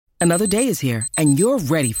Another day is here, and you're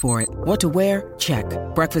ready for it. What to wear? Check.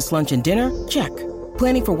 Breakfast, lunch, and dinner? Check.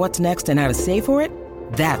 Planning for what's next and how to save for it?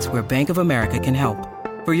 That's where Bank of America can help.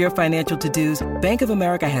 For your financial to-dos, Bank of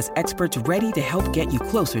America has experts ready to help get you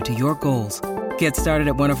closer to your goals. Get started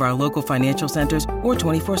at one of our local financial centers or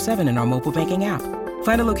 24/7 in our mobile banking app.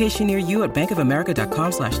 Find a location near you at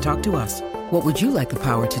bankofamerica.com/talktous. What would you like the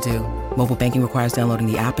power to do? Mobile banking requires downloading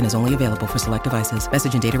the app and is only available for select devices.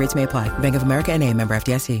 Message and data rates may apply. Bank of America N.A., member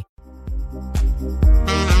FDIC.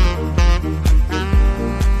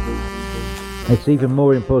 It's even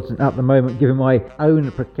more important at the moment, given my own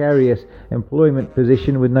precarious employment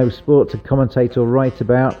position with no sport to commentate or write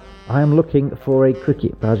about. I am looking for a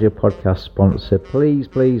Cricket Badger podcast sponsor. Please,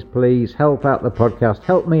 please, please help out the podcast.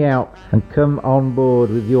 Help me out and come on board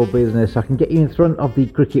with your business. I can get you in front of the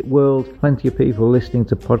cricket world. Plenty of people listening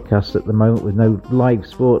to podcasts at the moment with no live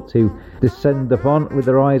sport to descend upon with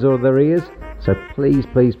their eyes or their ears. So please,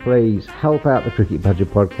 please, please help out the Cricket Badger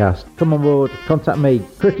podcast. Come on board, contact me,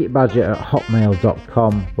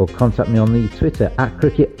 cricketbadger@hotmail.com, or contact me on the Twitter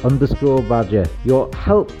 @cricket_badger. Your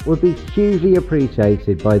help would be hugely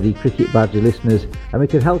appreciated by the Cricket Badger listeners, and we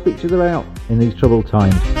could help each other out in these troubled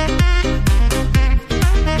times.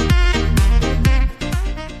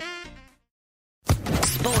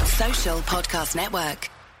 Sports Social Podcast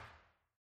Network.